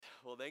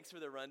Well, thanks for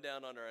the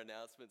rundown on our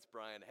announcements,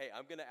 Brian. Hey,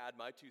 I'm going to add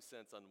my 2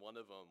 cents on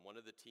one of them. One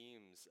of the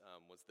teams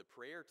was the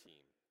prayer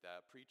team,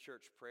 that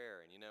pre-church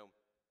prayer. And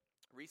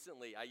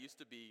recently I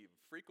used to be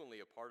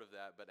frequently a part of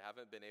that, but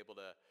haven't been able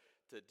to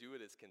do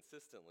it as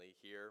consistently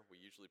here. We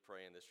usually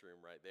pray in this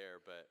room right there.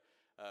 But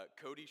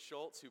Cody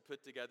Schultz, who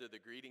put together the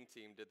greeting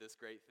team, did this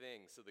great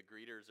thing. So the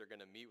greeters are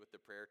going to meet with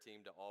the prayer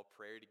team to all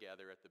pray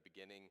together at the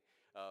beginning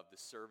of the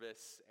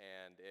service.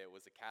 And it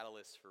was a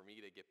catalyst for me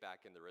to get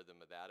back in the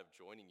rhythm of that, of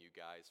joining you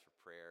guys for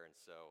prayer. And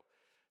so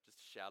just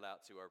a shout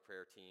out to our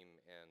prayer team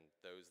and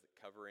those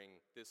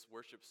covering this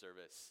worship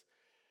service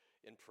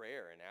in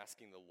prayer and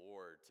asking the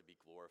Lord to be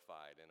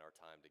glorified in our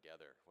time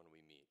together when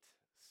we meet.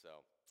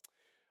 So,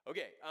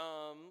 okay,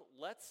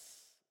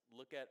 let's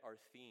look at our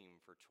theme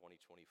for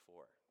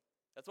 2024.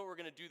 That's what we're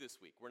going to do this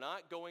week. We're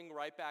not going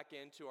right back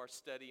into our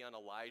study on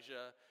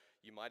Elijah.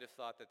 You might have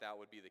thought that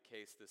would be the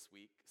case this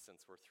week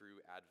since we're through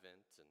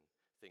Advent and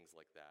things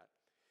like that.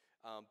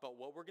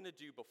 But what we're going to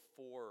do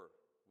before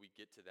we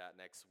get to that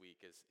next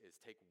week is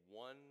take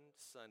one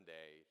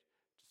Sunday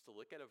just to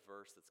look at a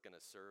verse that's going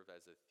to serve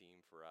as a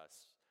theme for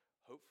us,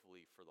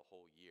 hopefully for the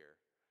whole year.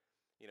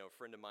 A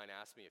friend of mine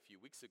asked me a few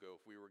weeks ago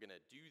if we were going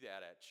to do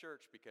that at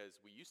church, because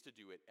we used to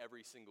do it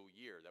every single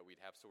year, that we'd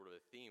have sort of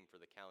a theme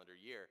for the calendar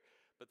year.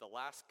 But the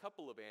last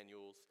couple of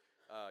annual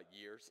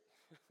years,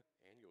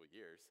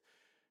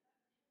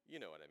 you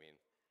know what I mean.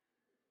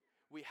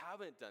 We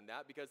haven't done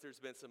that because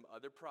there's been some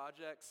other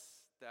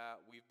projects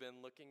that we've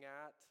been looking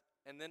at.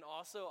 And then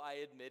also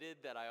I admitted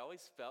that I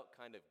always felt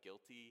kind of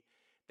guilty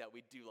that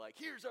we'd do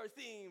here's our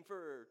theme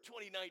for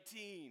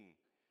 2019.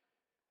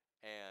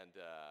 And,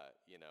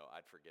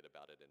 I'd forget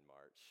about it in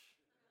March.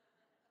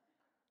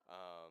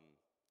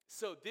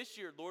 So this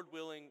year, Lord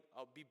willing,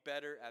 I'll be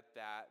better at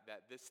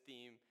that this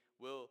theme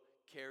will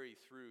carry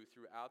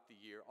throughout the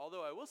year.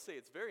 Although I will say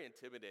it's very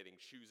intimidating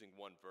choosing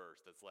one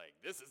verse that's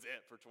this is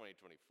it for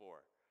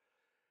 2024.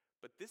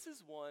 But this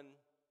is one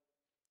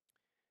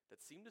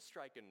that seemed to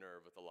strike a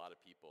nerve with a lot of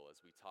people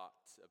as we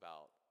talked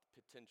about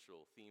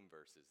potential theme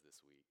verses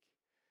this week.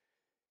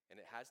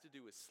 And it has to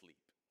do with sleep.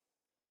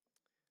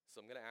 So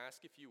I'm going to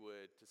ask, if you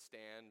would, to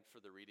stand for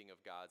the reading of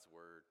God's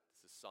word.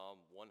 This is Psalm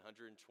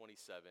 127,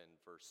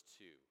 verse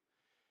 2.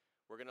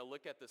 We're going to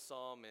look at the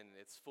psalm in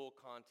its full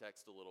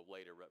context a little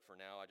later, but for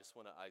now I just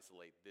want to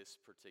isolate this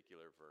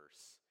particular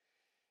verse.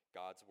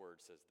 God's word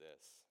says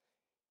this: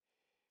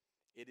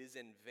 "It is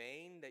in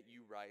vain that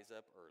you rise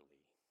up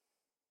early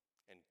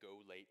and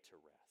go late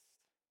to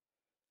rest,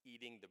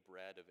 eating the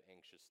bread of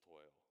anxious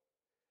toil,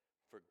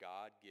 for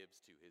God gives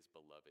to his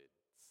beloved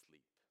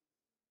sleep."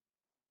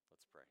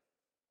 Let's pray.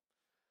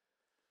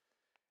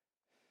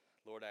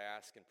 Lord, I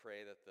ask and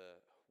pray that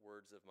the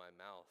words of my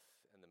mouth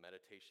and the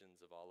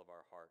meditations of all of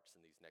our hearts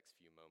in these next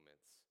few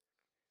moments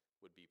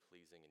would be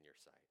pleasing in your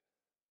sight.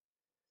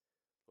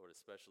 Lord,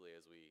 especially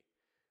as we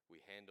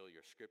handle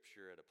your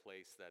scripture at a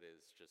place that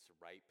is just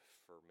ripe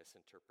for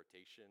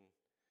misinterpretation,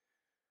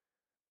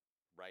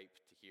 ripe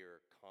to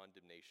hear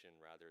condemnation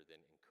rather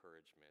than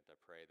encouragement, I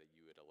pray that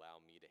you would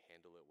allow me to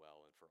handle it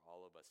well and for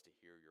all of us to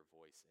hear your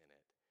voice in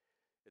it.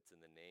 It's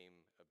in the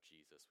name of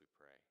Jesus we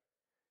pray.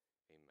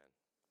 Amen.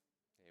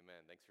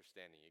 Amen. Thanks for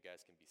standing. You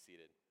guys can be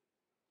seated.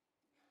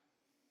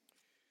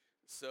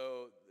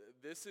 So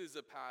this is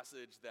a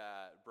passage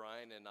that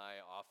Brian and I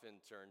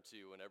often turn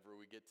to whenever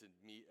we get to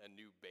meet a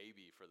new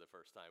baby for the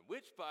first time,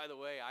 which, by the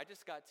way, I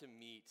just got to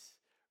meet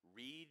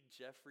Reed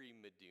Jeffrey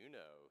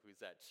Meduno,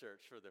 who's at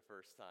church for the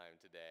first time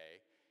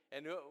today.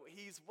 And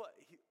he's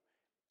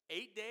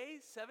 8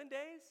 days? 7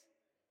 days?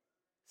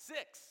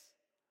 6.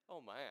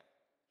 Oh, man.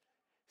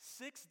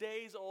 6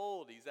 days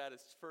old. He's at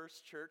his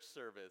first church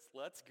service.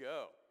 Let's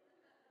go.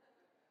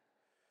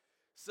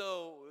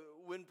 So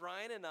when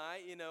Brian and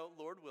I,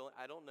 Lord willing,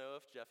 I don't know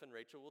if Jeff and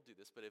Rachel will do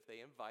this, but if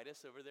they invite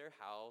us over their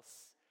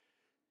house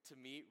to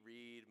meet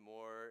Reed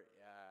more,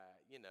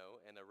 in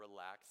a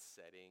relaxed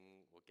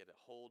setting, we'll get to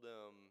hold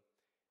him,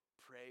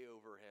 pray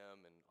over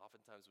him, and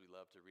oftentimes we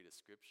love to read a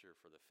scripture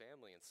for the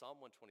family. And Psalm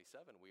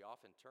 127 we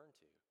often turn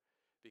to,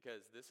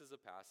 because this is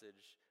a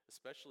passage,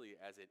 especially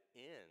as it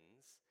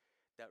ends,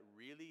 that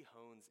really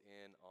hones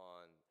in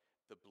on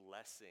the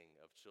blessing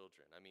of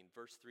children. I mean,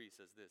 verse 3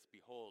 says this: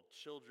 "Behold,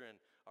 children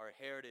are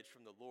a heritage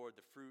from the Lord,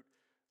 the fruit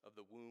of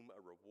the womb a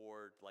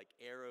reward. Like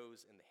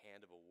arrows in the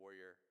hand of a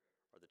warrior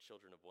are the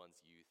children of one's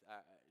youth."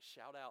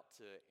 Shout out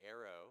to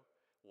Arrow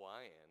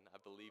Wyan.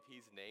 I believe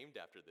he's named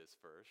after this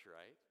verse,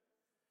 right?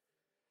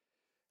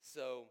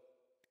 So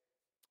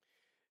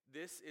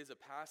this is a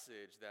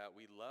passage that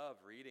we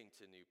love reading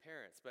to new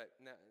parents. But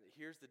now,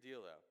 here's the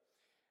deal, though.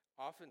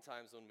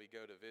 Oftentimes when we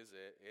go to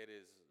visit, it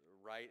is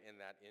right in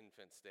that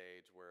infant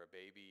stage where a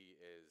baby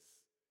is,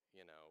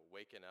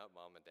 waking up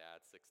mom and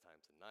dad 6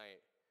 times a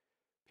night.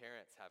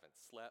 Parents haven't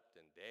slept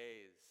in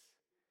days.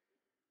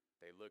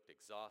 They looked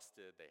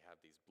exhausted. They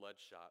have these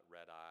bloodshot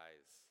red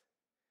eyes.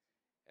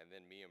 And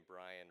then me and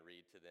Brian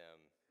read to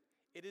them,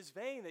 "It is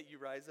vain that you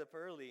rise up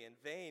early, and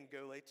vain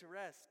go late to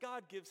rest.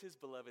 God gives his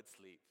beloved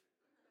sleep."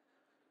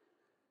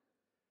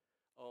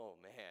 Oh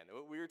man,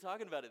 we were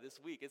talking about it this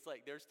week. It's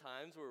like there's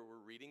times where we're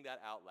reading that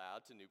out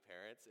loud to new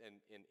parents, and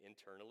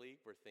internally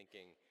we're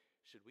thinking,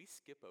 should we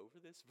skip over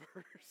this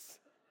verse?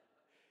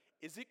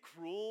 Is it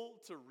cruel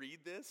to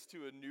read this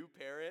to a new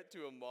parent,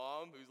 to a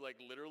mom who's like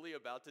literally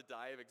about to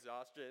die of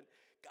exhaustion?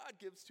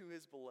 God gives to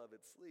his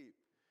beloved sleep.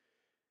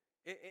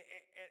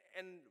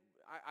 And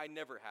I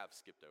never have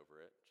skipped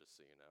over it, just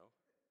so you know.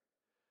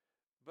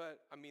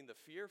 But I mean, the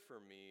fear for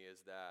me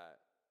is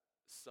that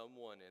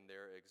someone in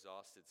their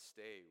exhausted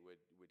state would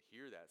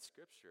hear that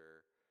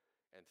scripture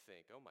and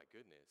think, oh my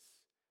goodness,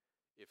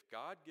 if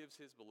God gives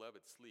his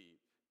beloved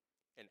sleep,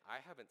 and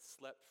I haven't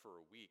slept for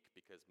a week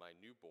because my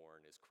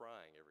newborn is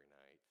crying every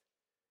night,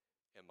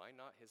 am I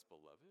not his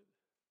beloved?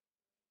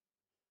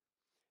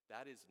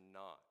 That is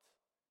not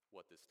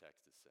what this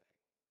text is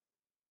saying.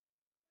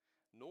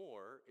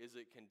 Nor is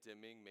it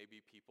condemning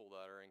maybe people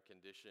that are in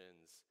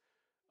conditions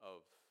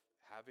of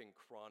having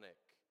chronic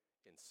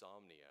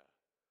insomnia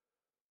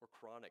or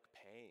chronic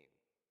pain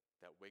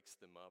that wakes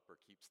them up or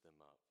keeps them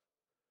up.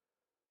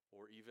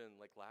 Or even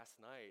like last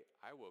night,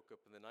 I woke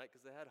up in the night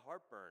because I had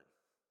heartburn.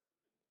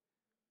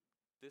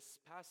 This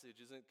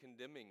passage isn't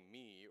condemning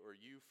me or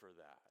you for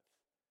that.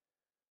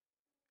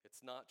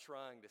 It's not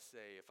trying to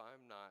say, if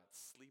I'm not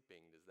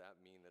sleeping, does that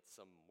mean that's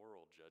some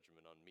moral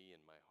judgment on me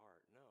and my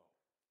heart? No.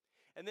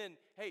 And then,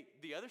 hey,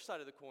 the other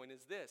side of the coin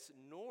is this,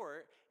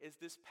 nor is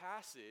this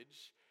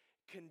passage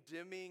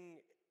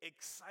condemning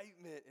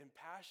excitement and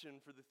passion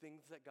for the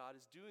things that God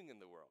is doing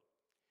in the world.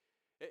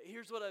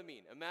 Here's what I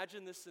mean.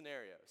 Imagine this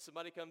scenario.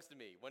 Somebody comes to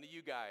me, one of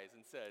you guys,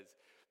 and says,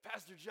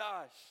 Pastor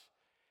Josh,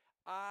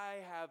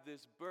 I have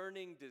this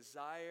burning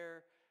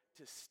desire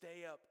to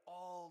stay up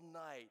all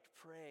night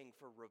praying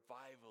for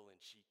revival in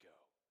Chico.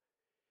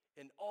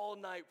 An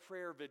all-night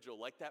prayer vigil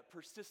like that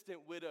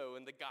persistent widow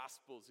in the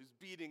Gospels who's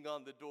beating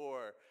on the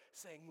door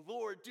saying,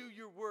 Lord, do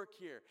your work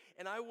here.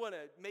 And I want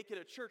to make it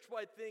a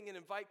church-wide thing and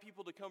invite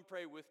people to come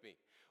pray with me.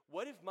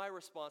 What if my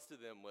response to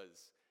them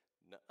was,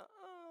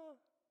 nuh-uh.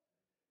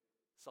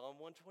 Psalm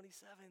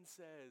 127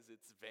 says,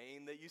 it's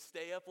vain that you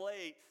stay up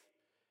late.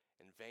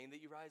 In vain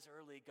that you rise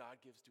early,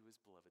 God gives to his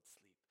beloved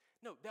sleep.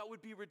 No, that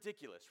would be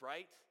ridiculous,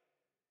 right?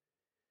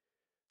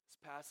 This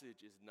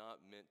passage is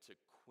not meant to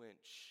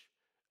quench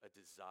a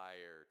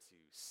desire to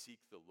seek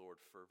the Lord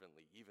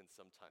fervently, even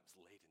sometimes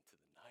late into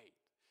the night.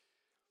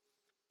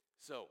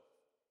 So,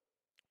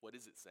 what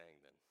is it saying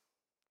then?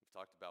 We've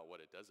talked about what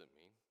it doesn't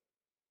mean,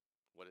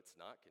 what it's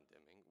not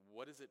condemning.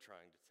 What is it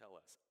trying to tell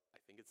us?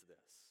 I think it's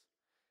this,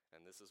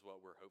 and this is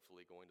what we're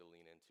hopefully going to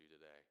lean into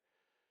today.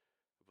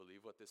 I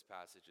believe what this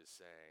passage is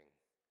saying,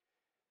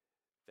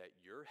 that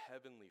your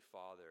heavenly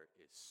Father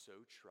is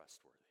so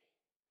trustworthy.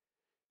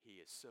 He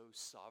is so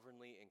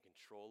sovereignly in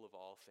control of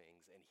all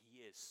things, and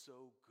he is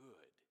so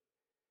good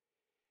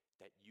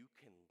that you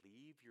can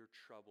leave your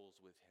troubles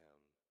with him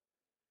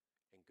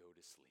and go to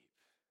sleep,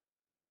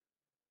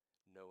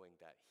 knowing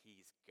that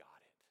he's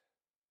got it.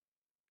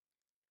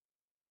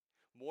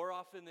 More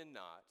often than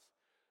not,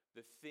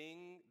 the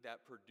thing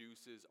that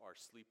produces our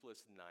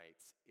sleepless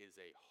nights is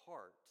a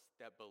heart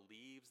that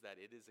believes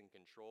that it is in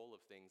control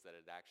of things that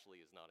it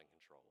actually is not in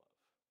control of.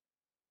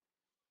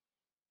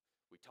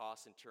 We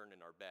toss and turn in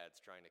our beds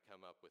trying to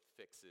come up with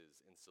fixes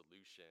and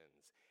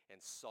solutions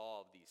and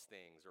solve these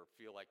things, or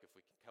feel like if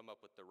we can come up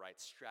with the right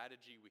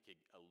strategy, we could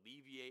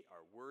alleviate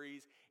our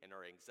worries and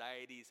our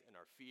anxieties and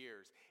our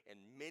fears.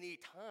 And many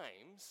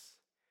times,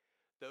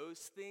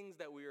 those things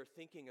that we are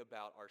thinking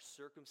about are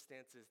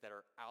circumstances that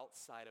are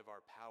outside of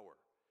our power.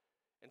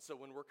 And so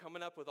when we're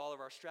coming up with all of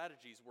our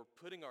strategies, we're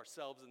putting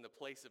ourselves in the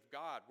place of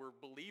God. We're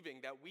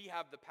believing that we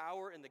have the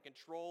power and the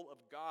control of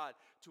God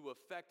to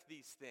affect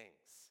these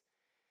things.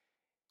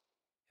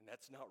 And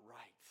that's not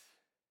right.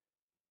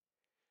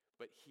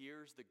 But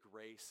here's the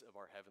grace of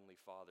our Heavenly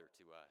Father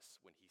to us.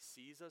 When he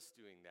sees us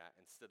doing that,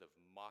 instead of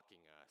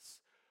mocking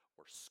us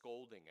or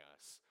scolding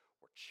us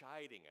or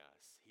chiding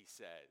us, he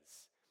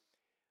says,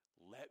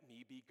 let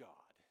me be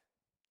God.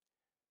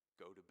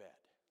 Go to bed.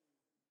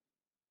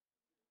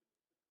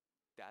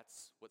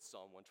 That's what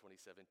Psalm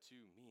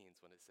 127:2 means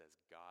when it says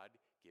God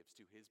gives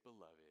to his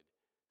beloved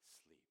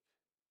sleep.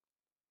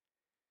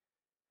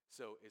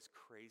 So as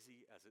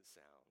crazy as it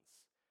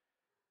sounds,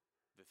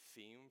 the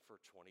theme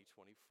for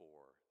 2024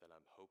 that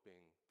I'm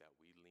hoping that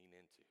we lean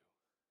into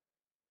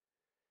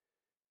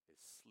is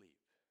sleep.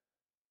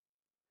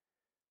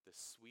 The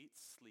sweet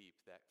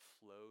sleep that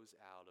flows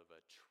out of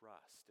a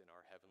trust in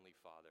our Heavenly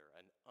Father,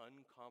 an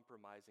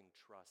uncompromising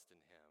trust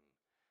in him,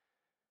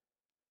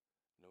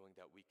 knowing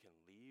that we can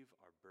leave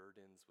our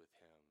burdens with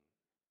him.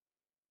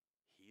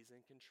 He's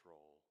in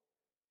control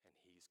and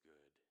he's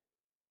good,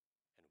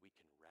 and we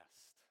can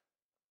rest.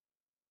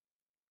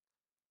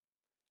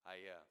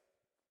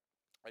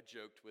 I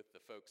joked with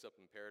the folks up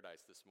in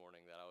Paradise this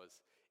morning that I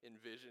was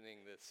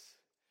envisioning this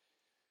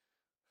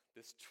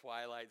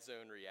Twilight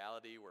Zone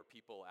reality where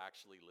people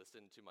actually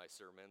listened to my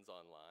sermons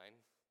online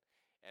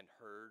and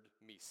heard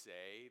me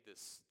say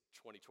this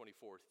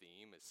 2024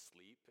 theme is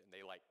sleep, and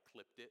they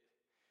clipped it,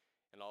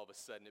 and all of a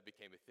sudden it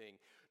became a thing.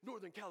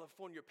 Northern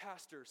California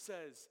pastor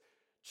says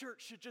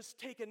church should just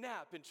take a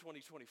nap in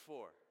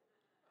 2024.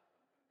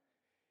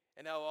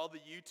 And now all the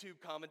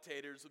YouTube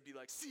commentators would be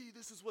like, see,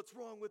 this is what's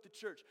wrong with the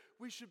church.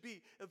 We should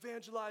be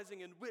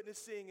evangelizing and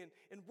witnessing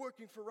and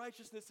working for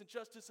righteousness and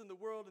justice in the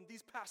world, and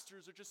these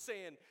pastors are just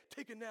saying,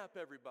 take a nap,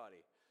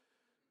 everybody.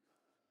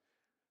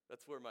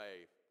 That's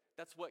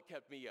what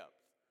kept me up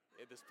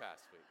this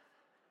past week,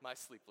 my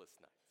sleepless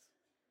nights.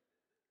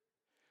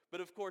 But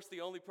of course,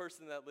 the only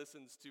person that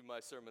listens to my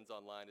sermons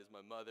online is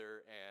my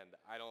mother, and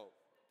I don't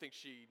think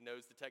she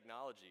knows the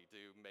technology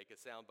to make a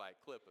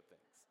soundbite clip of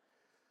things.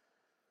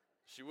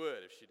 She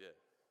would if she did.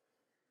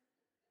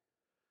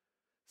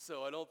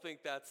 So I don't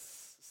think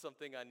that's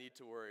something I need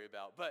to worry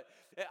about. But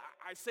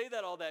I say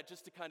all that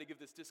just to kind of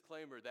give this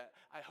disclaimer that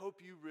I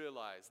hope you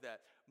realize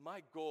that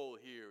my goal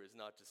here is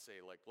not to say,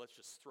 like, let's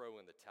just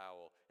throw in the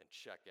towel and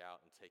check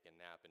out and take a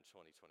nap in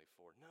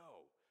 2024.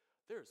 No,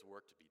 there's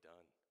work to be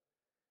done.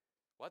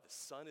 While the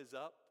sun is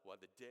up, while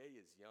the day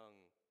is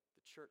young,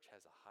 the church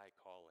has a high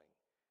calling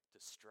to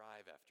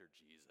strive after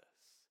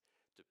Jesus,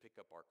 to pick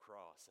up our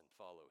cross and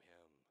follow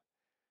him,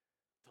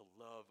 to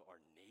love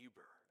our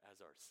neighbor as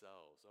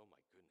ourselves. Oh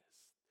my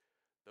goodness.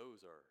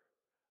 Those are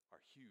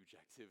huge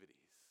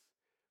activities.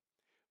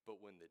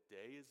 But when the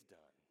day is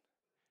done,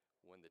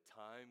 when the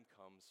time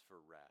comes for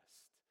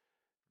rest,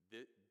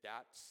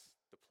 that's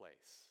the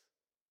place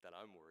that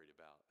I'm worried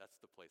about.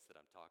 That's the place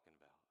that I'm talking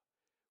about.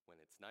 When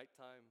it's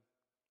nighttime,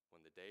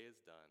 when the day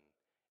is done,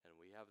 and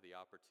we have the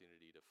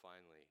opportunity to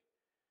finally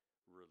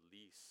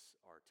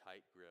release our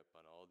tight grip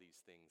on all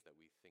these things that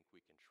we think we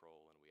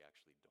control and we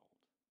actually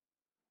don't.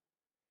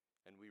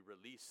 And we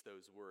release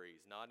those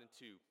worries not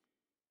into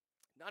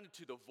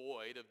the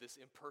void of this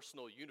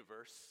impersonal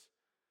universe,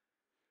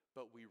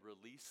 but we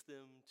release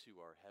them to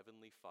our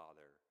Heavenly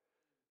Father,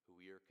 who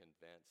we are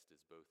convinced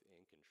is both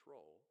in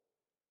control.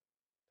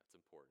 That's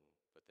important,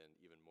 but then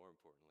even more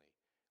importantly,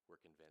 we're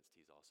convinced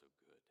he's also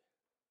good,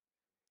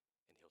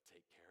 and he'll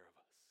take care of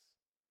us,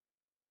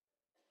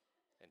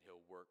 and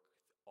he'll work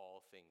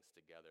all things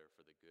together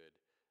for the good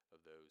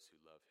of those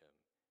who love him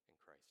in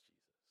Christ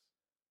Jesus.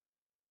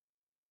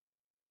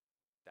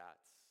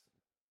 That's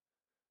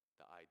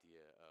the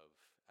idea of,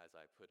 as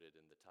I put it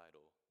in the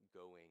title,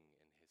 going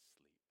in his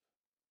sleep.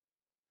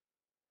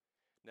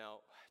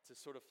 Now, to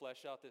sort of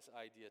flesh out this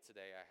idea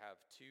today, I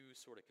have two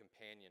sort of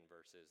companion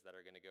verses that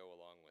are going to go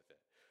along with it.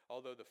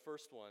 Although the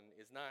first one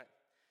is not,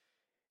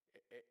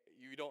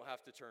 you don't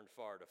have to turn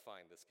far to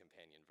find this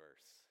companion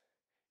verse.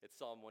 It's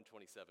Psalm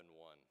 127:1,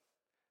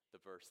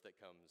 the verse that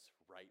comes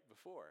right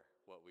before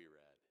what we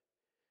read.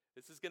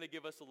 This is going to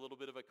give us a little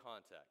bit of a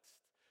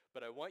context.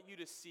 But I want you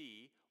to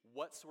see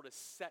what sort of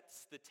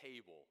sets the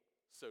table,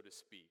 so to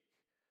speak,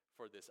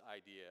 for this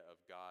idea of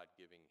God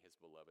giving his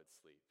beloved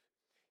sleep.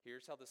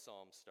 Here's how the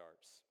psalm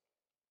starts.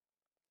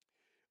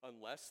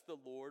 Unless the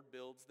Lord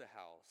builds the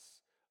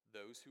house,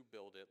 those who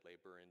build it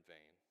labor in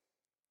vain.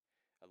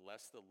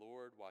 Unless the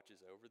Lord watches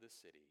over the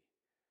city,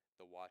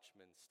 the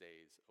watchman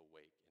stays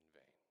awake in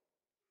vain.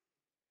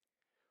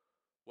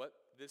 What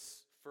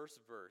this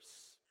first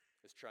verse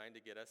is trying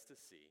to get us to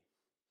see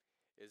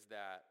is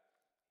that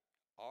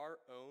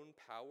our own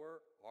power,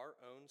 our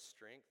own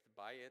strength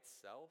by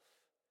itself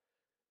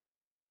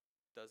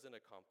doesn't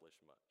accomplish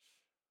much,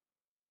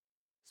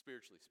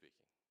 spiritually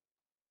speaking.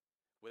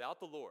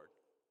 Without the Lord,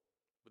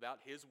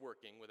 without his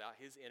working, without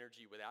his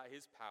energy, without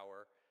his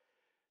power,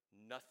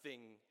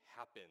 nothing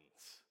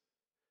happens.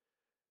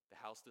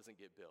 The house doesn't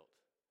get built.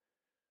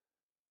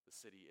 The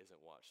city isn't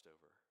watched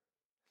over.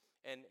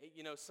 And,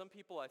 some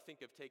people I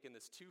think have taken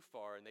this too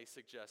far, and they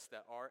suggest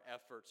that our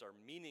efforts are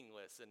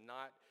meaningless and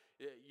not,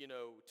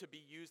 to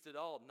be used at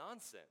all.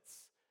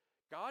 Nonsense.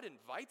 God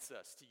invites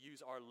us to use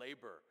our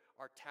labor,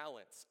 our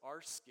talents, our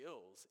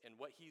skills, and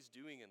what he's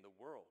doing in the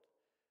world.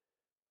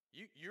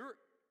 You're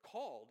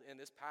called in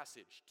this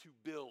passage to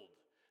build,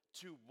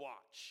 to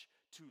watch,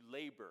 to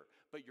labor,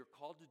 but you're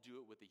called to do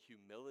it with a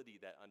humility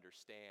that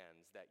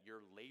understands that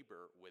your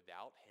labor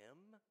without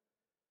him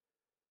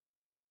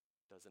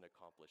doesn't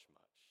accomplish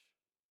much.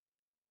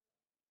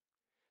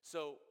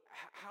 So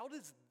how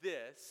does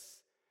this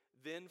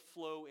then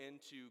flow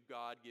into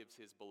God gives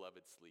his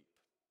beloved sleep?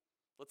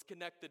 Let's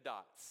connect the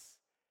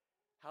dots.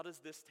 How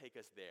does this take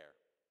us there?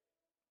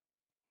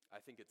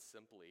 I think it's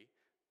simply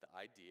the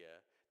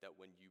idea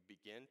that when you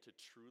begin to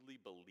truly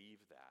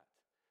believe that,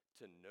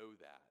 to know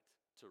that,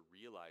 to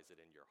realize it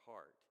in your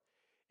heart,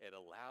 it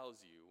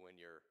allows you when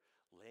you're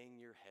laying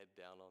your head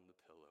down on the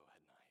pillow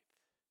at night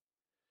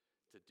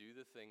to do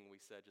the thing we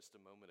said just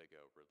a moment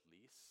ago,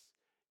 release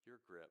your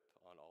grip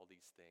on all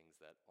these things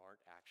that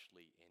aren't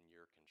actually in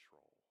your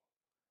control.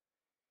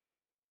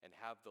 And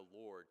have the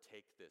Lord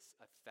take this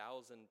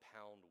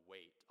 1,000-pound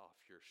weight off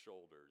your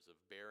shoulders of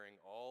bearing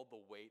all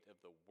the weight of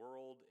the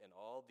world and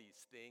all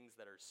these things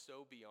that are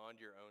so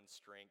beyond your own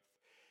strength.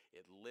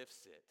 It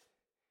lifts it,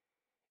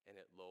 and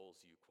it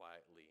lulls you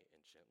quietly and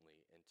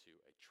gently into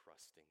a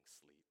trusting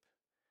sleep,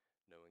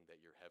 knowing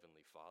that your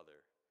heavenly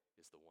Father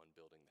is the one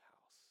building the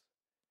house.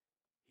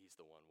 He's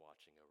the one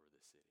watching over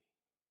the city.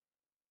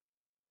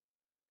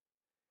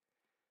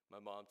 My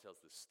mom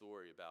tells this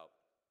story about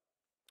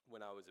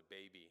when I was a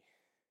baby,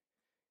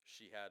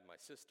 she had my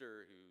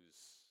sister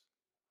who's,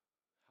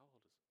 how old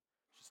is,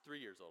 she's 3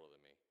 years older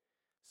than me.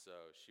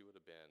 So she would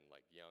have been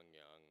like young,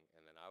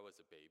 and then I was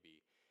a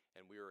baby.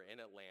 And we were in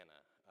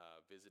Atlanta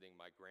visiting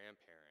my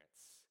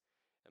grandparents.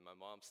 And my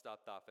mom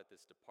stopped off at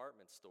this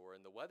department store,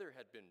 and the weather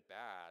had been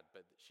bad,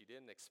 but she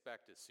didn't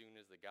expect as soon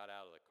as we got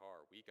out of the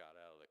car,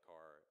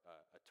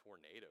 a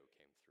tornado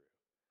came through.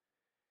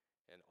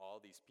 And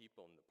all these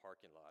people in the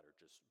parking lot are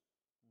just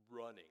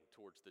running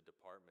towards the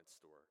department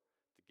store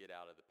to get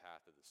out of the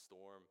path of the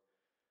storm.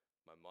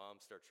 My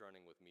mom starts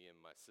running with me and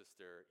my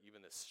sister.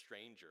 Even the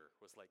stranger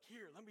was like,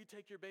 "Here, let me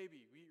take your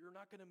baby. You're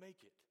not going to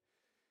make it."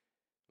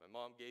 My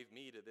mom gave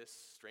me to this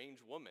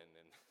strange woman,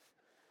 and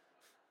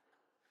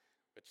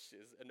which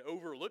is an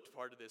overlooked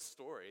part of this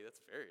story.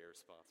 That's very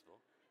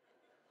irresponsible.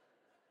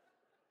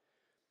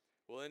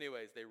 Well,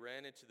 anyways, they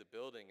ran into the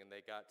building and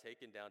they got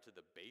taken down to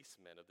the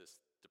basement of this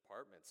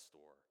department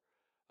store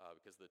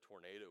because the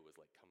tornado was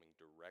like coming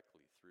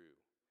directly through.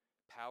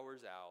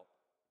 Power's out.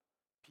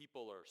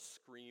 People are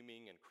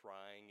screaming and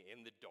crying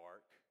in the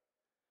dark.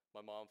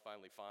 My mom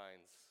finally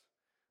finds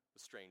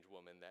the strange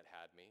woman that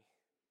had me.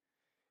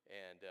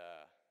 And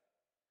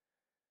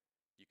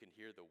you can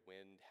hear the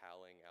wind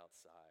howling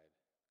outside.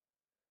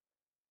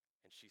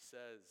 And she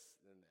says,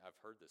 and I've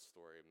heard this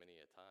story many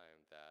a time,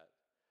 that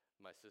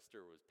my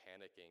sister was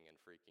panicking and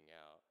freaking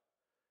out,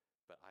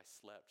 but I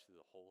slept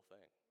through the whole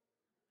thing.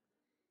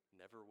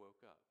 Never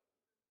woke up.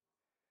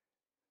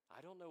 I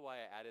don't know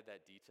why I added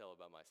that detail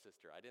about my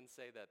sister. I didn't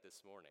say that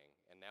this morning,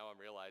 and now I'm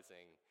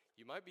realizing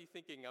you might be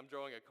thinking I'm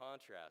drawing a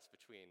contrast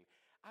between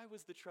I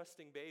was the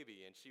trusting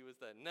baby and she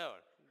was the, no,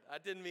 I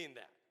didn't mean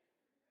that.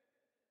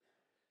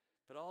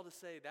 But all to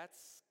say,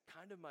 that's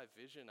kind of my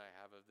vision I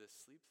have of this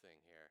sleep thing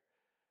here.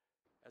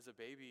 As a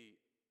baby,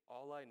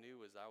 all I knew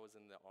was I was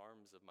in the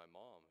arms of my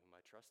mom, whom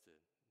I trusted,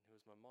 and who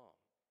was my mom.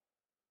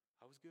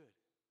 I was good.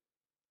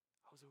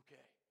 I was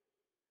okay.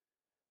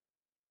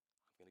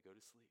 I'm going to go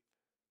to sleep.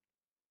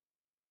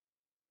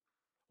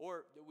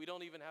 Or we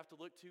don't even have to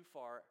look too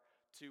far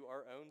to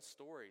our own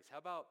stories. How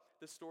about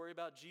the story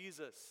about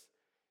Jesus?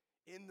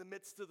 In the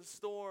midst of the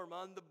storm,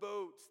 on the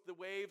boat, the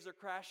waves are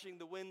crashing,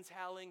 the wind's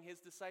howling,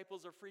 his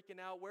disciples are freaking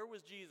out. Where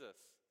was Jesus?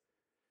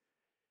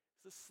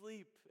 He's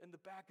asleep in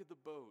the back of the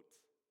boat.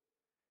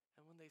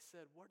 And when they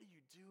said, "What are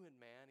you doing,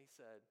 man?" He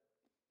said,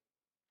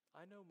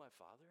 "I know my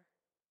Father.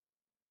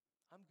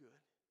 I'm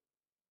good."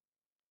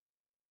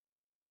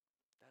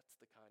 That's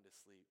the kind of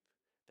sleep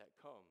that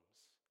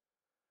comes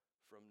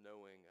from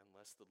knowing,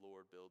 unless the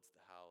Lord builds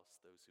the house,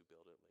 those who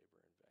build it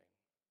labor in vain.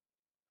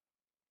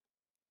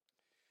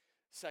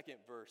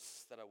 Second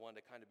verse that I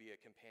wanted to kind of be a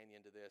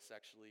companion to this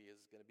actually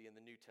is going to be in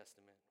the New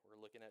Testament. We're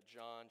looking at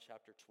John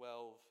chapter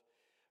 12,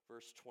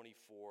 verse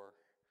 24.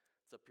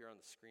 It's up here on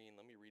the screen.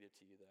 Let me read it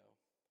to you, though.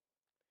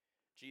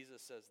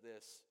 Jesus says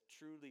this,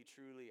 "Truly,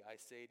 truly, I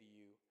say to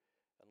you,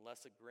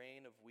 unless a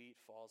grain of wheat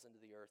falls into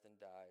the earth and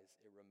dies,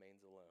 it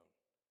remains alone.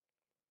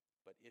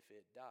 But if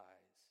it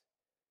dies,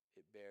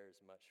 it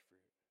bears much fruit."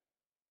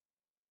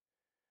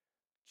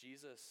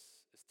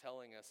 Jesus is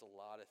telling us a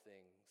lot of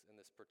things in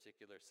this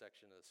particular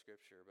section of the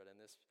scripture, but in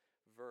this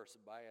verse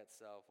by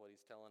itself, what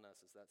he's telling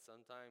us is that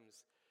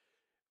sometimes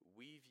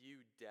we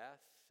view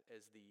death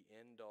as the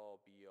end-all,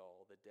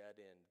 be-all, the dead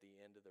end, the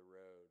end of the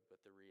road,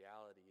 but the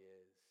reality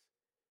is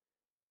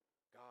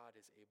God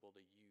is able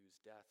to use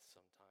death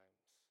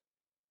sometimes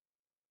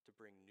to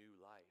bring new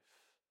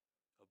life,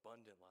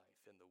 abundant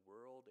life in the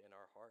world, in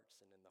our hearts,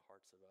 and in the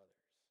hearts of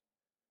others.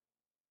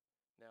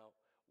 Now,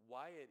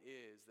 why it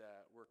is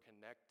that we're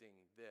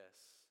connecting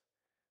this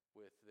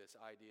with this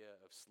idea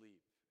of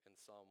sleep in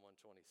Psalm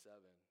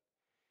 127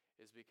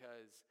 is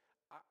because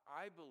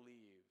I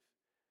believe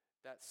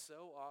that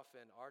so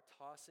often our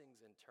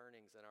tossings and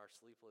turnings and our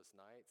sleepless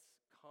nights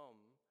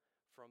come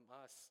from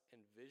us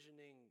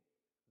envisioning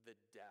the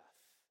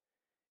death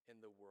in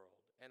the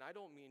world. And I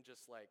don't mean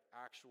just like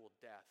actual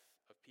death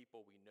of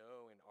people we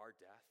know and our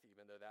death,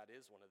 even though that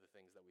is one of the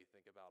things that we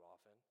think about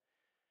often,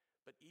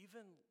 but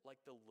even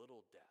like the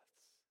little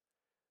deaths,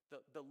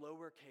 the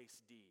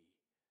lowercase d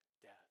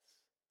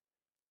deaths,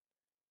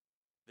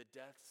 the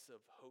deaths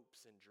of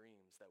hopes and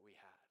dreams that we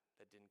had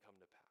that didn't come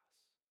to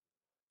pass,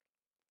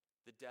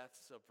 the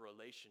deaths of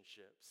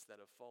relationships that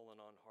have fallen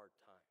on hard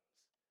times,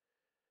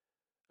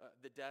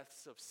 the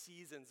deaths of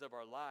seasons of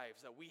our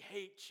lives that we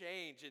hate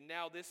change, and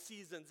now this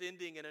season's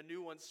ending and a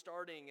new one's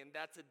starting, and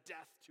that's a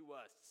death to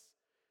us.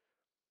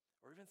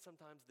 Or even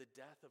sometimes the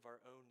death of our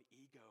own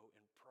ego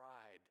and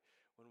pride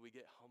when we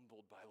get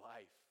humbled by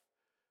life.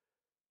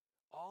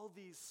 All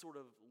these sort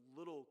of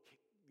little,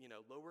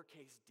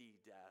 lowercase d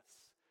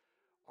deaths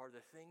are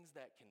the things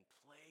that can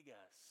plague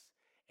us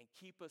and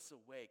keep us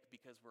awake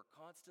because we're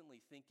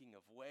constantly thinking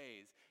of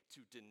ways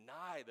to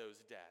deny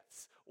those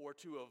deaths or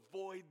to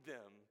avoid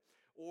them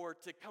or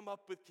to come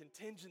up with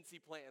contingency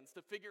plans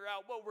to figure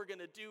out what we're going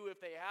to do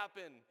if they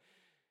happen.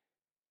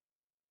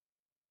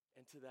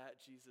 And to that,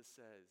 Jesus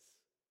says,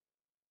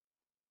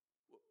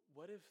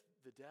 what if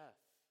the death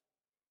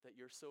that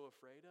you're so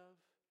afraid of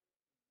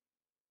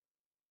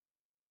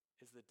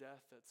is the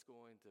death that's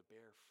going to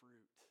bear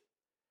fruit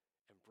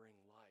and bring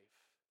life.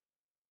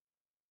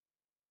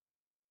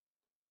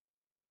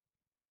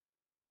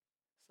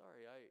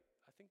 Sorry,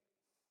 I think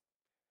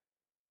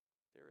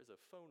there is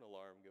a phone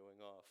alarm going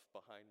off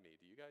behind me.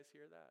 Do you guys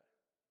hear that?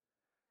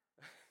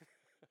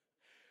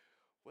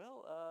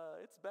 Well,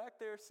 it's back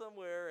there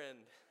somewhere and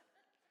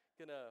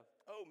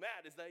oh,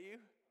 Matt, is that you?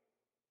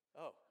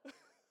 Oh.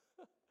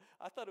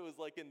 I thought it was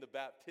like in the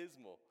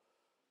baptismal,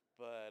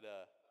 but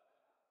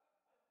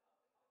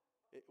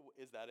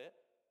is that it?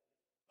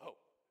 Oh.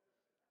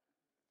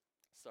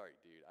 Sorry,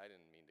 dude, I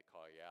didn't mean to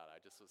call you out. I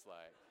just was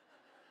like,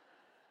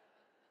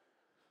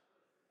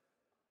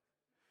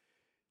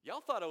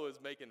 y'all thought I was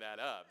making that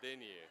up,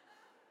 didn't you?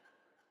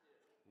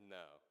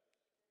 No,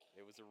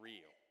 it was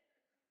real.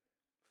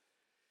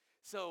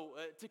 So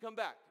to come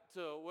back,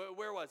 so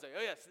where was I?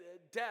 Oh yes,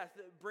 death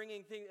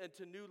bringing things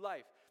into new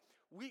life.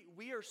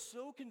 We are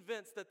so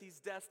convinced that these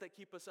deaths that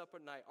keep us up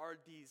at night are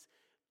these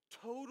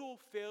total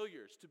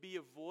failures to be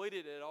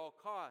avoided at all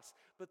costs.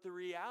 But the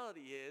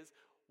reality is,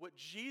 what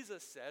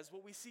Jesus says,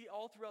 what we see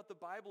all throughout the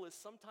Bible is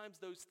sometimes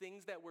those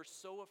things that we're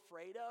so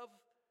afraid of,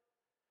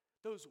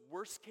 those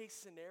worst case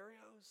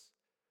scenarios,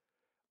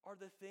 are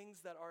the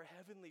things that our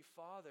Heavenly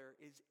Father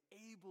is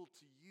able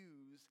to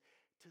use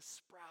to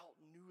sprout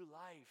new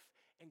life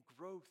and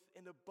growth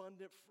and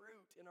abundant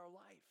fruit in our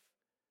life.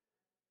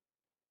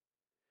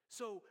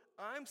 So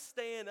I'm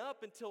staying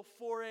up until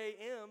 4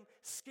 a.m.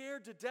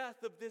 scared to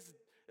death of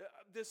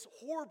this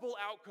horrible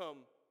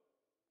outcome.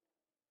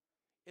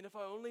 And if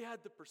I only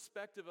had the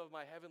perspective of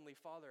my Heavenly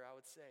Father, I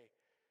would say,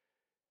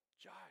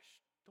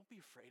 Josh, don't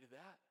be afraid of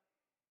that.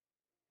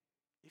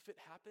 If it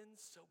happens,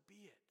 so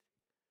be it.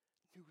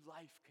 New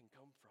life can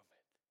come from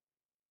it.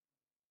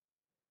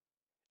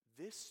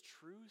 This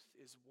truth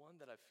is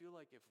one that I feel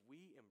like if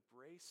we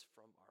embrace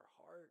from our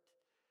heart,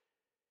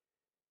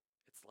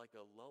 it's like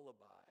a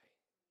lullaby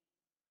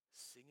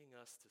singing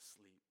us to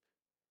sleep.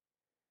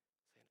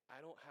 Saying,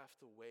 I don't have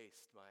to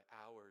waste my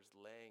hours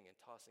laying and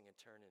tossing and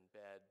turning in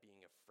bed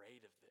being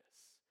afraid of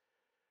this.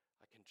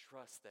 I can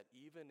trust that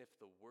even if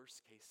the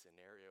worst case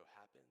scenario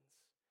happens,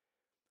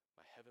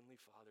 my Heavenly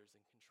Father's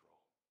in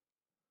control.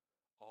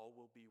 All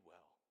will be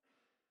well.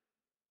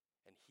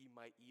 And He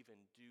might even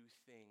do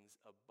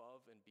things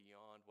above and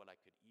beyond what I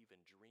could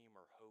even dream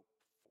or hope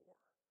for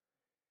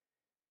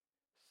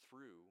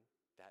through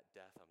that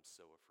death I'm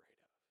so afraid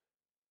of.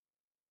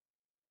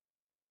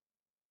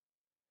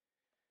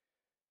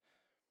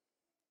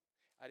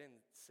 I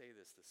didn't say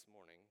this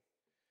morning,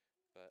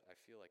 but I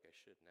feel like I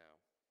should now.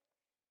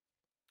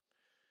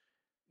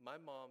 My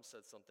mom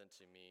said something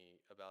to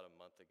me about a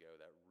month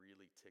ago that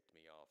really ticked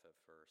me off at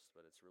first,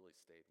 but it's really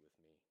stayed with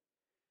me.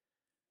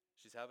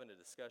 She's having a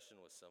discussion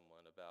with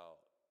someone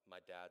about my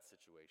dad's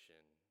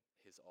situation,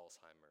 his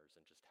Alzheimer's,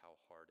 and just how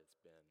hard it's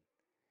been.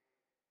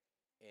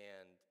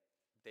 And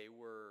they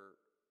were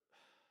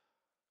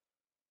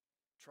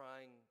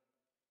trying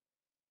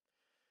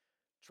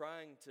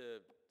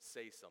to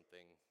say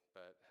something,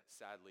 but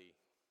sadly,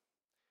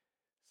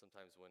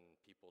 sometimes when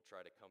people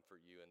try to comfort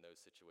you in those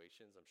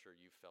situations, I'm sure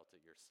you've felt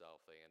it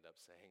yourself, they end up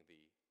saying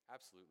the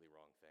absolutely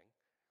wrong thing.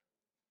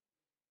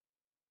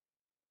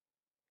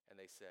 And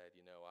they said,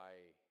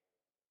 I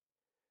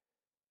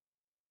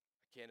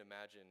can't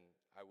imagine,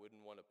 I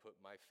wouldn't want to put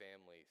my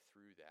family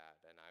through that,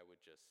 and I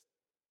would just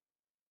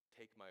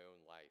take my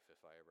own life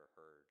if I ever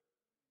heard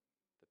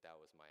that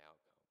was my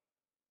outcome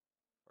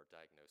or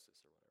diagnosis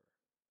or whatever.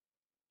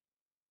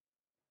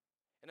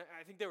 And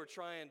I think they were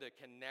trying to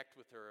connect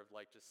with her of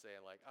just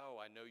saying oh,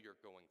 I know you're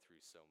going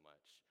through so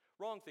much.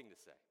 Wrong thing to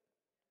say.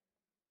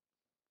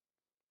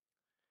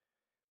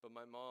 But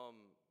my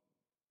mom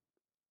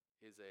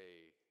is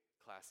a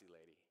classy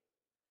lady.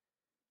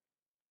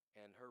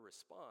 And her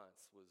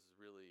response was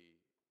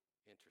really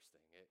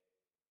interesting.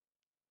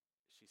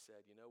 She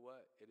said, you know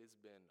what? It has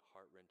been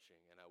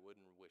heart-wrenching, and I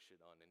wouldn't wish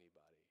it on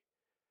anybody.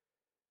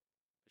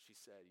 But she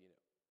said,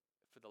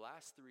 for the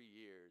last 3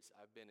 years,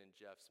 I've been in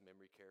Jeff's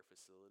memory care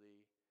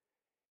facility,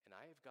 and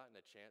I have gotten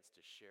a chance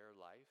to share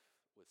life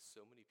with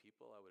so many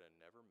people I would have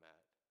never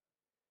met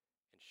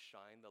and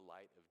shine the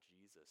light of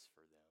Jesus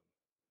for them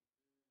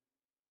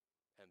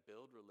and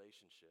build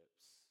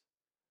relationships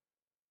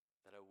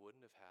that I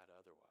wouldn't have had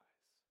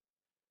otherwise.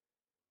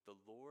 The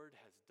Lord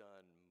has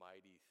done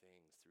mighty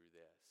things through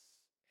this,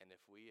 and if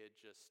we had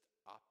just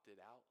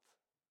opted out,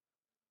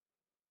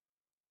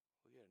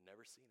 we would have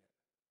never seen it.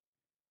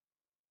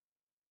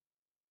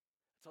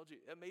 I told you,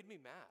 it made me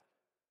mad.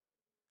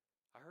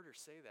 I heard her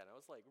say that, and I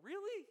was like,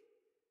 really?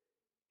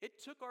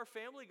 It took our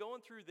family going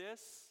through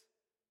this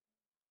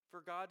for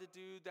God to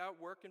do that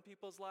work in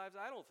people's lives?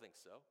 I don't think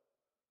so.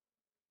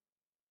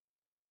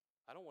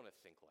 I don't want to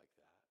think like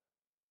that.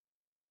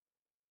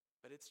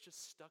 But it's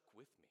just stuck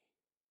with me.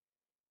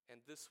 And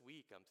this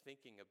week, I'm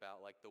thinking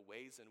about the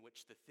ways in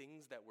which the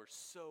things that we're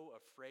so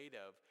afraid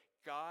of,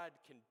 God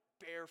can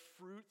bear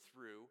fruit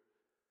through.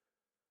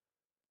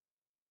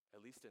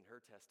 At least in her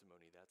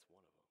testimony, that's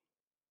one of them.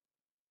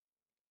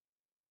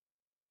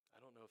 I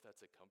don't know if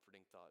that's a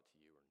comforting thought to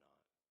you or not.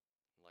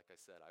 And like I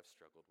said, I've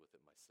struggled with it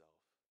myself.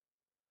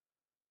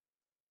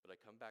 But I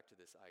come back to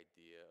this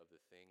idea of the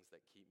things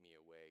that keep me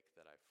awake,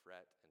 that I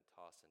fret and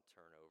toss and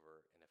turn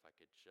over, and if I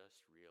could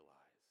just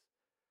realize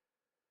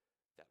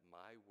that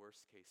my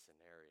worst case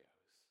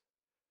scenarios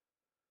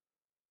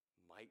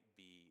might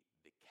be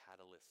the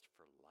catalyst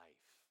for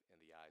life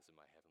in the eyes of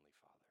my Heavenly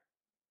Father,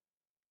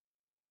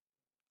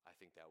 I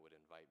think that would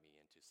invite me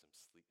into some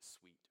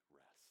sweet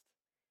rest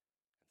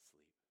and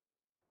sleep.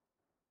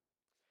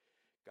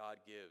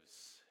 God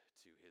gives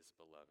to his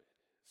beloved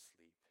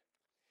sleep.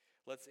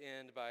 Let's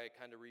end by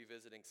kind of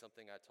revisiting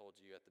something I told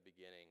you at the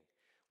beginning.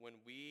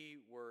 When we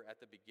were at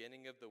the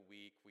beginning of the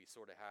week, we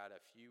sort of had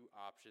a few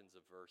options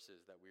of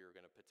verses that we were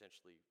going to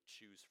potentially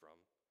choose from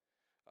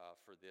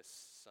for this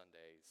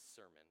Sunday's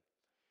sermon.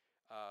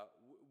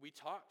 We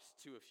talked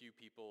to a few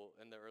people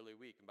in the early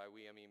week, and by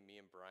we, I mean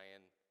me and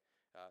Brian,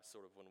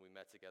 sort of when we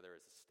met together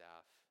as a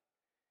staff.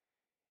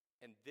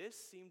 And this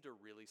seemed to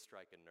really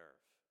strike a nerve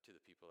to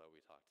the people that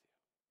we talked to.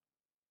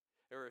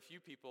 There were a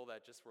few people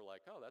that just were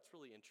like, oh, that's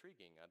really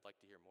intriguing. I'd like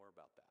to hear more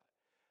about that.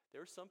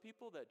 There were some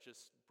people that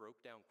just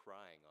broke down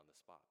crying on the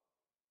spot.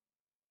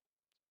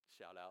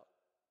 Shout out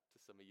to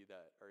some of you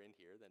that are in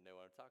here that know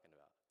what I'm talking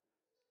about.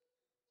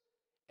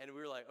 And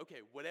we were like,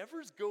 okay,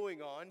 whatever's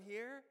going on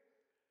here,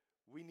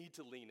 we need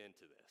to lean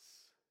into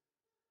this.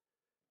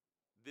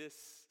 This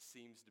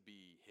seems to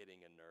be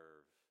hitting a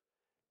nerve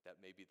that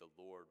maybe the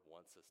Lord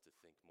wants us to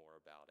think more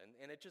about.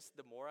 And it just,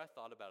 the more I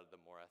thought about it,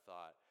 the more I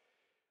thought,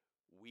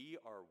 we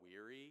are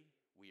weary,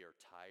 we are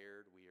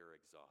tired, we are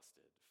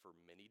exhausted for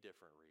many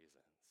different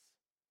reasons.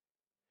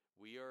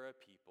 We are a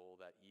people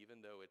that,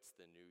 even though it's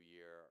the new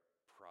year,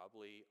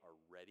 probably are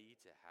ready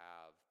to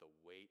have the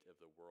weight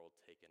of the world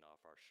taken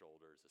off our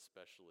shoulders,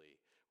 especially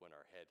when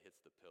our head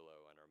hits the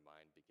pillow and our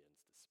mind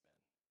begins to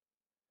spin.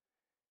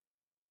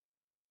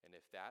 And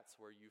if that's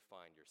where you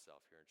find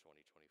yourself here in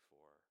 2024,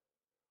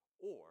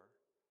 or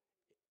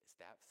is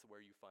that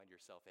where you find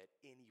yourself at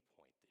any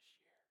point this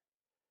year,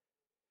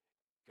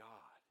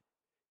 God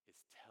is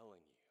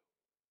telling you,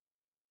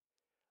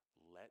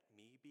 let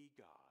me be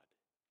God,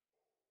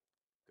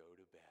 go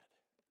to bed.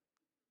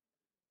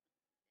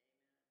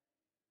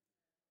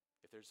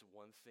 If there's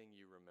one thing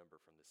you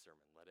remember from this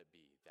sermon, let it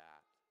be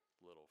that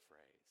little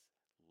phrase,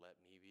 let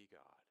me be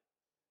God,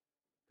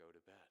 go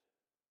to bed.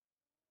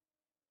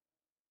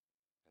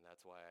 And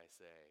that's why I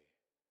say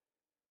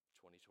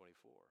 2024,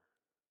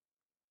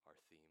 our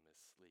theme is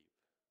sleep.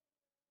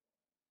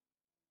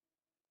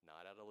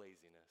 Not out of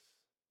laziness,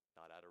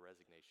 not out of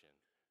resignation,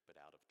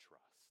 but out of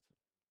trust.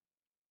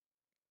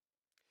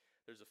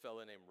 There's a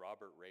fellow named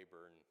Robert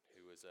Rayburn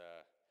who was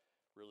a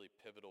really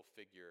pivotal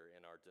figure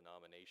in our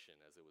denomination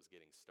as it was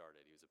getting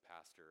started. He was a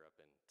pastor up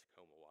in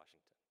Tacoma,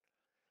 Washington.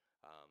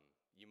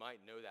 You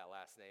might know that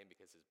last name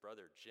because his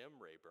brother Jim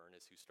Rayburn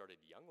is who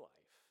started Young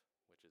Life,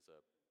 which is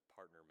a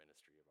partner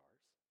ministry of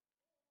ours.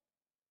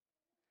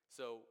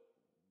 So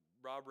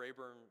Rob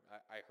Rayburn,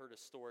 I heard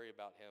a story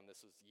about him.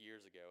 This was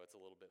years ago. It's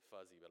a little bit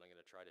fuzzy, but I'm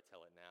going to try to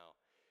tell it now.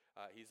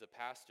 He's a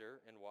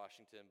pastor in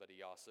Washington, but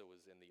he also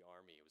was in the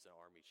Army. He was an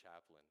Army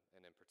chaplain.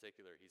 And in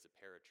particular, he's a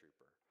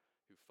paratrooper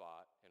who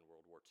fought in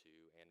World War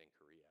II and in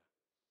Korea.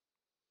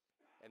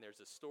 And there's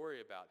a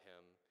story about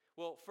him.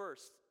 Well,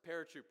 first,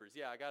 paratroopers.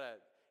 Yeah,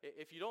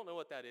 if you don't know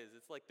what that is,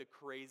 it's like the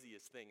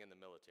craziest thing in the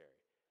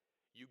military.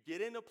 You get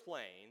in a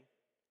plane,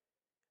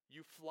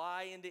 you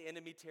fly into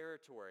enemy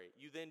territory,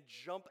 you then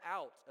jump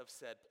out of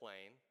said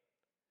plane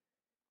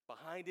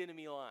behind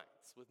enemy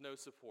lines with no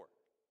support.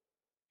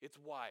 It's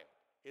wild.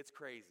 It's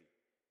crazy.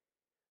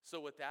 So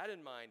with that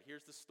in mind,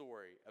 here's the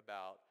story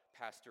about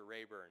Pastor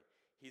Rayburn.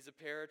 He's a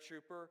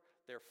paratrooper.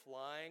 They're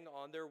flying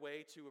on their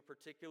way to a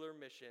particular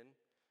mission,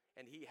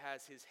 and he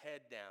has his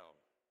head down,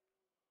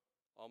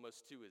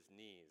 almost to his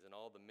knees. And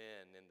all the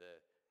men in the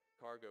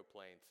cargo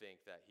plane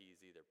think that he's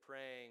either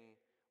praying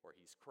or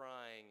he's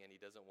crying, and he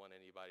doesn't want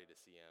anybody to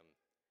see him.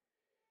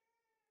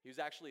 He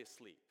was actually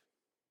asleep.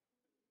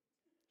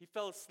 He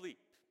fell asleep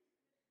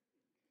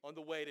on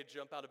the way to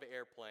jump out of an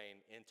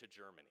airplane into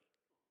Germany.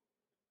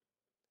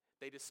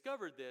 They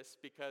discovered this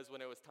because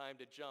when it was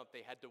time to jump,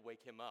 they had to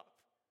wake him up.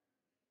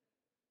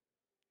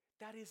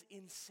 That is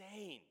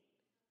insane.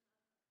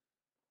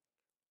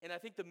 And I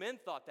think the men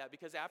thought that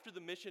because after the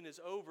mission is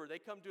over,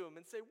 they come to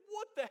him and say,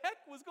 what the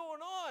heck was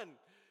going on?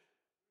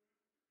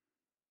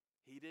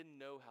 He didn't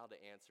know how to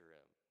answer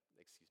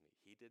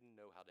He didn't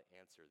know how to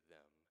answer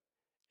them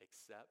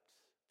except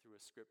through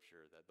a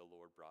scripture that the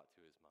Lord brought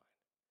to his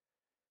mind.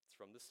 It's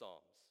from the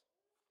Psalms.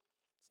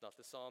 It's not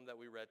the psalm that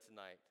we read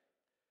tonight,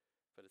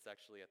 but it's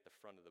actually at the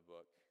front of the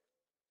book.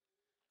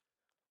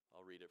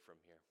 I'll read it from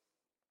here.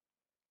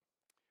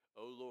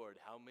 O Lord,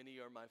 how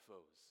many are my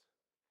foes?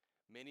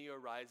 Many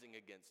are rising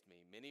against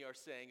me. Many are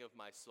saying of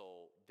my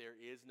soul, there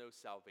is no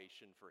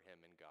salvation for him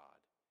in God.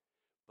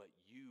 But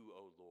you,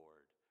 O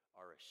Lord,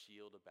 are a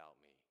shield about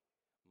me,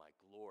 my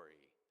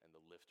glory and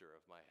the lifter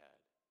of my head.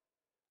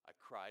 I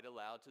cried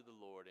aloud to the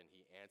Lord, and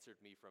he answered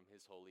me from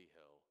his holy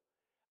hill.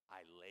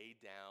 I lay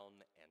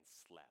down and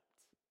slept.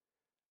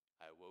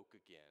 I woke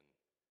again,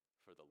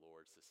 for the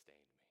Lord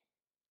sustained me.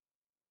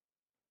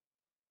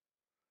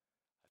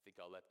 think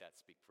I'll let that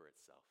speak for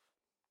itself.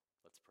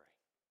 Let's pray.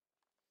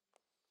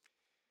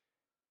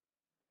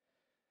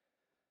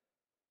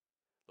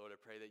 Lord,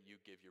 I pray that you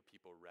give your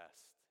people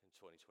rest in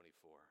 2024.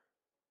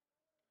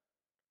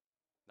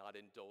 Not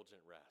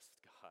indulgent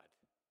rest, God.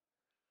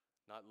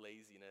 Not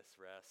laziness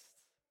rest,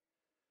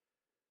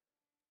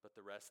 but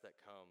the rest that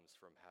comes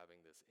from having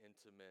this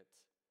intimate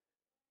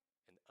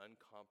and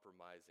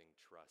uncompromising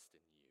trust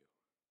in you.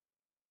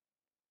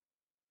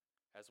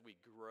 As we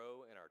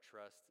grow in our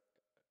trust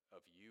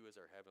of you as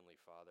our Heavenly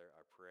Father,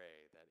 I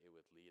pray that it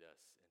would lead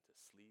us into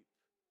sleep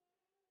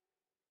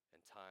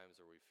and times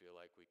where we feel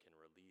like we can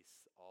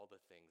release all the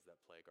things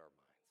that plague our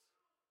minds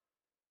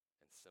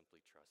and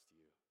simply trust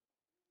you.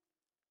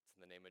 It's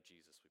in the name of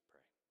Jesus we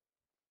pray.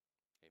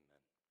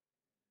 Amen.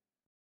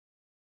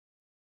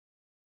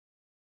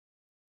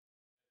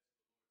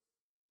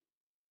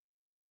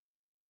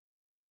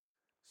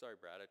 Sorry,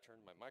 Brad, I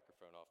turned my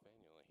microphone off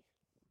manually.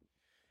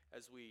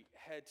 As we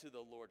head to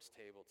the Lord's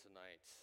table tonight,